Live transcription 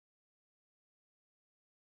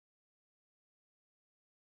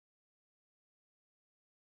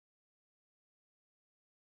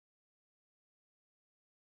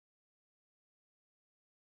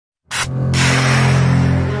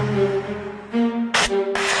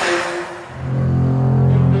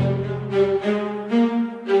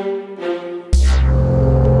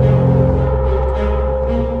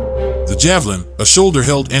Javelin, a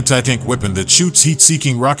shoulder-held anti-tank weapon that shoots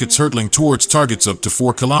heat-seeking rockets hurtling towards targets up to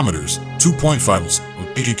 4 kilometers, 2.5 miles,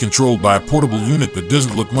 controlled by a portable unit that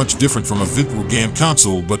doesn't look much different from a video game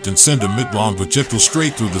console but can send a mid-long projectile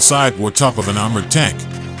straight through the side or top of an armored tank.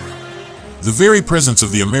 The very presence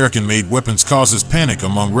of the American-made weapons causes panic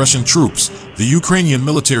among Russian troops, the Ukrainian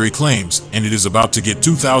military claims, and it is about to get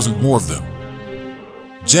 2,000 more of them.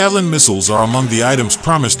 Javelin missiles are among the items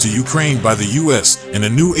promised to Ukraine by the U.S. in a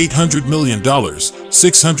new $800 million,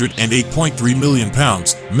 £608.3 million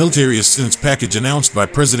military assistance package announced by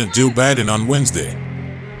President Joe Biden on Wednesday.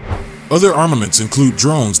 Other armaments include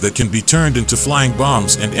drones that can be turned into flying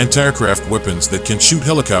bombs and anti-aircraft weapons that can shoot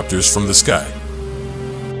helicopters from the sky.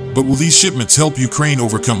 But will these shipments help Ukraine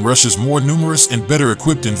overcome Russia's more numerous and better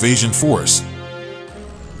equipped invasion force?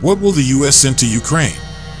 What will the U.S. send to Ukraine?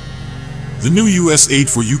 The new U.S. aid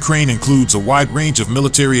for Ukraine includes a wide range of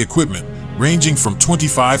military equipment, ranging from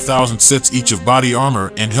 25,000 sets each of body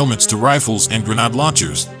armor and helmets to rifles and grenade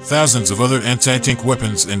launchers, thousands of other anti-tank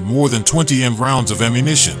weapons, and more than 20 rounds of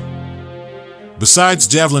ammunition. Besides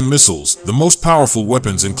Javelin missiles, the most powerful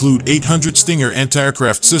weapons include 800 Stinger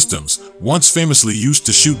anti-aircraft systems, once famously used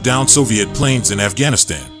to shoot down Soviet planes in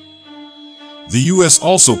Afghanistan. The U.S.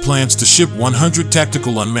 also plans to ship 100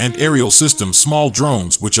 tactical unmanned aerial systems, small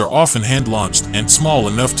drones which are often hand-launched and small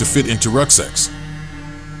enough to fit into rucksacks.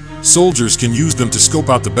 Soldiers can use them to scope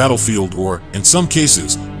out the battlefield or, in some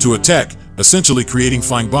cases, to attack, essentially creating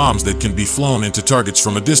flying bombs that can be flown into targets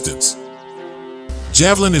from a distance.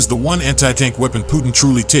 Javelin is the one anti-tank weapon Putin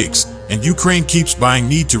truly takes, and Ukraine keeps buying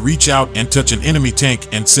need to reach out and touch an enemy tank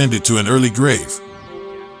and send it to an early grave.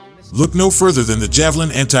 Look no further than the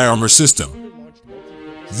Javelin anti-armor system.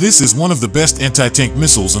 This is one of the best anti-tank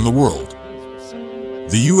missiles in the world.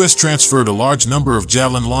 The U.S. transferred a large number of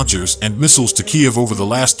Javelin launchers and missiles to Kiev over the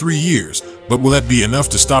last 3 years, but will that be enough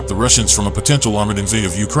to stop the Russians from a potential armored invasion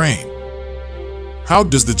of Ukraine? How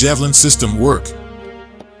does the Javelin system work?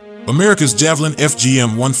 America's Javelin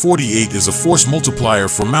FGM-148 is a force multiplier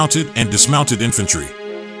for mounted and dismounted infantry.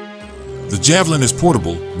 The Javelin is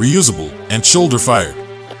portable, reusable, and shoulder-fired.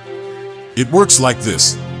 It works like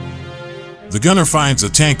this. The gunner finds a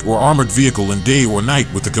tank or armored vehicle in day or night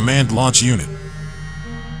with the command launch unit.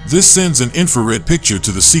 This sends an infrared picture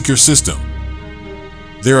to the seeker system.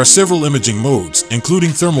 There are several imaging modes, including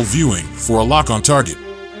thermal viewing, for a lock on target.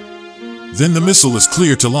 Then the missile is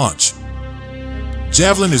clear to launch.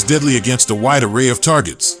 Javelin is deadly against a wide array of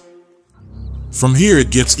targets. From here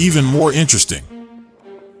it gets even more interesting.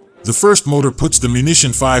 The first motor puts the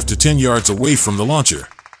munition 5 to 10 yards away from the launcher.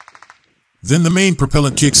 Then the main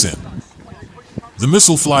propellant kicks in. The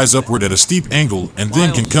missile flies upward at a steep angle and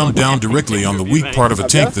then can come down directly on the weak part of a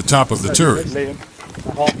tank, the top of the turret.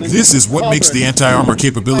 This is what makes the anti-armor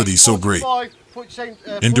capability so great.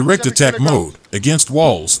 In direct attack mode, against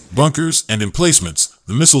walls, bunkers, and emplacements,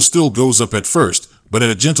 the missile still goes up at first, but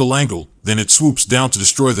at a gentle angle, then it swoops down to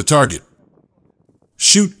destroy the target.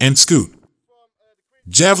 Shoot and scoot.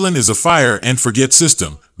 Javelin is a fire and forget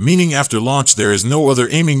system, meaning after launch there is no other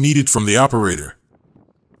aiming needed from the operator.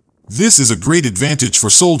 This is a great advantage for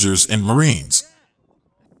soldiers and Marines.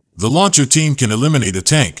 The launcher team can eliminate a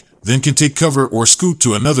tank, then can take cover or scoot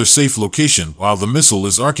to another safe location while the missile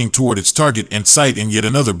is arcing toward its target and sight in yet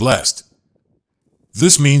another blast.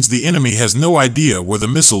 This means the enemy has no idea where the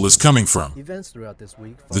missile is coming from.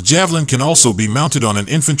 The Javelin can also be mounted on an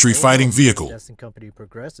infantry fighting vehicle.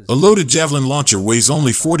 A loaded Javelin launcher weighs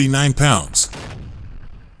only 49 pounds.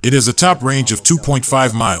 It has a top range of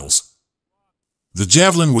 2.5 miles. The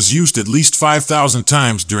Javelin was used at least 5,000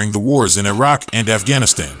 times during the wars in Iraq and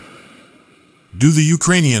Afghanistan. Do the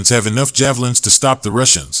Ukrainians have enough Javelins to stop the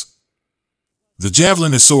Russians? The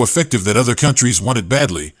Javelin is so effective that other countries want it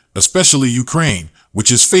badly, especially Ukraine,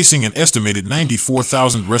 which is facing an estimated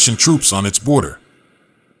 94,000 Russian troops on its border.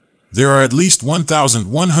 There are at least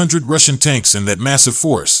 1,100 Russian tanks in that massive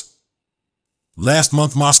force. Last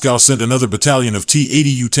month Moscow sent another battalion of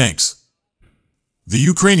T-80U tanks. The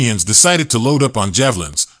Ukrainians decided to load up on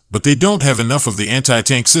Javelins, but they don't have enough of the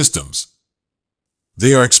anti-tank systems.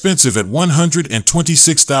 They are expensive at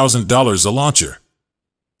 $126,000 a launcher.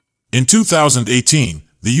 In 2018,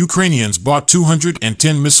 the Ukrainians bought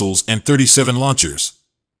 210 missiles and 37 launchers.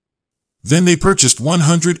 Then they purchased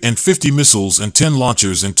 150 missiles and 10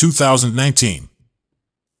 launchers in 2019.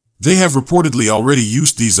 They have reportedly already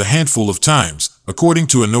used these a handful of times, according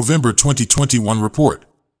to a November 2021 report.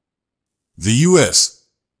 The U.S.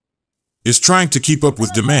 is trying to keep up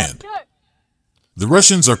with demand. The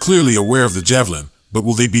Russians are clearly aware of the Javelin, but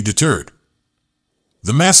will they be deterred?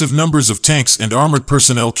 The massive numbers of tanks and armored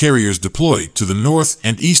personnel carriers deployed to the north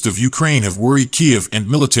and east of Ukraine have worried Kiev, and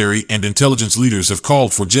military and intelligence leaders have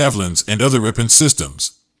called for javelins and other weapon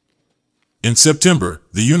systems. In September,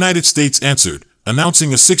 the United States answered,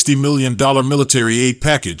 announcing a $60 million military aid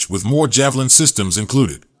package with more Javelin systems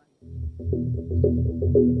included.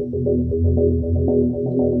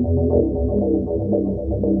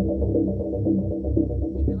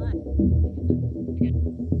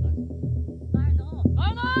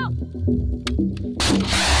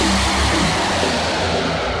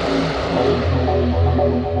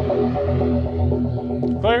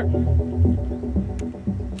 Clear.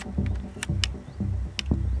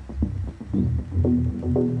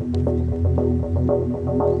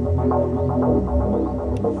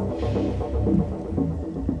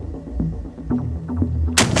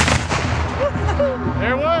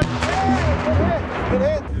 There one.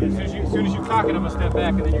 As soon as you cock it, I'm gonna step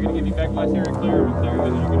back, and then you're gonna give me back my area clear, and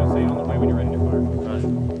then you're gonna say on the way when you're ready to fire. Right.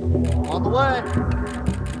 On the way.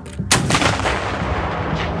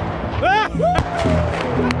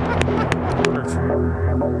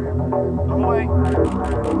 On the way.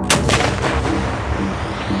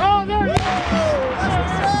 Oh, there it is! That's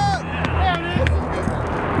what's up. There it is!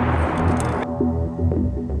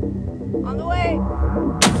 On the way.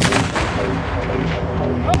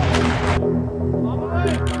 On the way!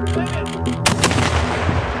 Sing it!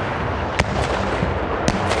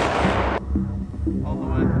 On the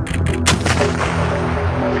way.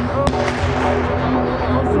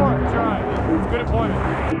 Oh, short, try. Good deployment.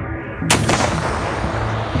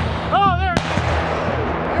 Oh, there it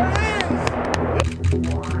is!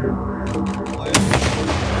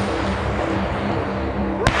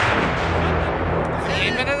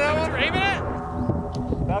 Aiming at that one? Aiming at?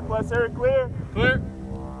 Southwest area clear. Clear.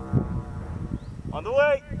 On the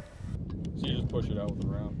way. So you just push it out with a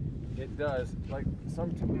round. It does. Like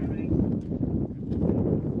some.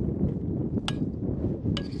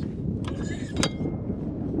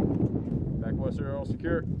 Backwest area all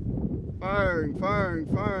secure. Firing, firing,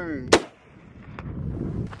 firing.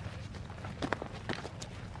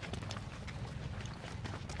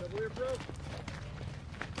 Double ear broke.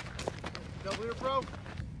 Double ear broke.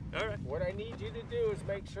 All right. What I need you to do is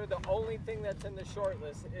make sure the only thing that's in the short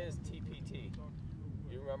list is TPT.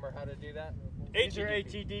 You remember how to do that? H or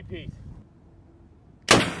ATDP.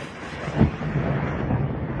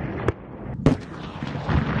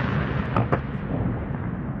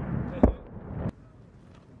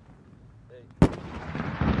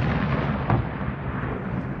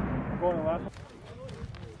 Going left.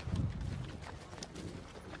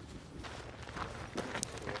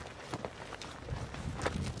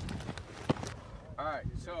 All right,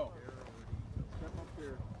 so step up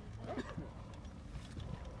here.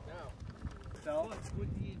 Now,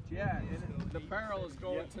 yeah, and the barrel is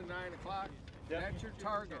going to 9 o'clock. That's your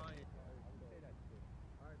target.